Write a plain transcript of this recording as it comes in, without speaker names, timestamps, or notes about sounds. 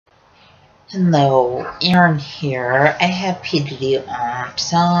Hello, Aaron here. I have PDD,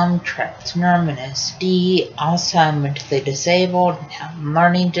 autism, trisomy, also I'm mentally disabled and have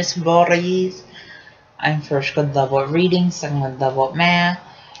learning disabilities. I'm first grade level at reading, second grade level at math,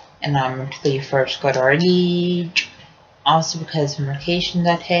 and I'm mentally first grade age. Also because of medications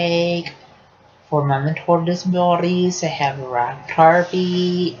I take for my mental disabilities, I have rapid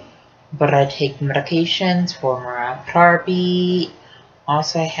therapy, but I take medications for my rapid therapy.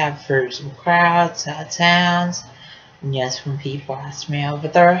 Also, I have fears of crowds, sad sounds, and yes, when people ask me over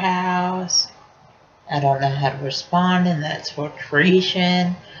their house, I don't know how to respond in that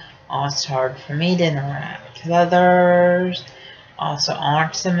situation. Also, it's hard for me to interact with others. Also,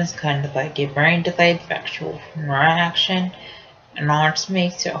 autism is kind of like a brain delayed factual interaction, and autism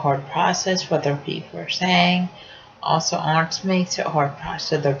makes it hard to process what other people are saying. Also, autism makes it hard to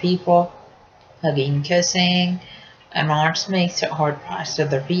process other people hugging, kissing, and autism makes it hard to process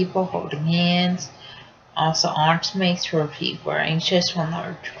other people holding hands. Also, autism makes sure people are anxious when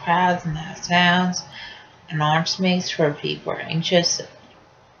large crowds and loud sounds, and autism makes sure people are anxious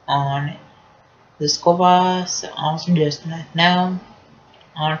on the school bus. Also, just not know,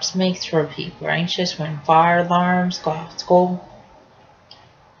 autism makes sure people are anxious when fire alarms go off at school,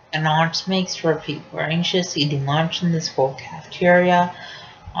 and autism makes sure people are anxious eating lunch in the school cafeteria.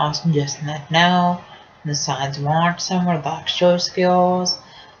 Also, just not know, the signs of autism are lack of social skills,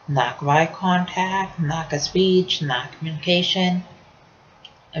 lack of eye contact, lack of speech, lack of communication.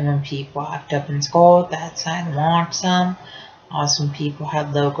 And when people act up in school, that's a sign of autism. Also, when people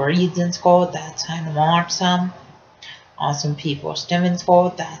have low grades in school, that's a sign of autism. Also, when people stim in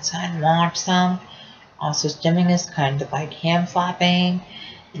school, that's a sign of autism. Also, stimming is kind of like hand flapping,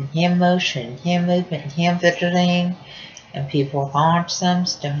 and hand motion, hand movement, and hand fidgeting. And people with autism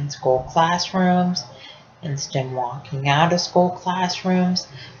stim in school classrooms, and stim walking out of school classrooms.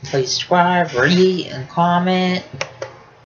 Please subscribe, rate, and comment.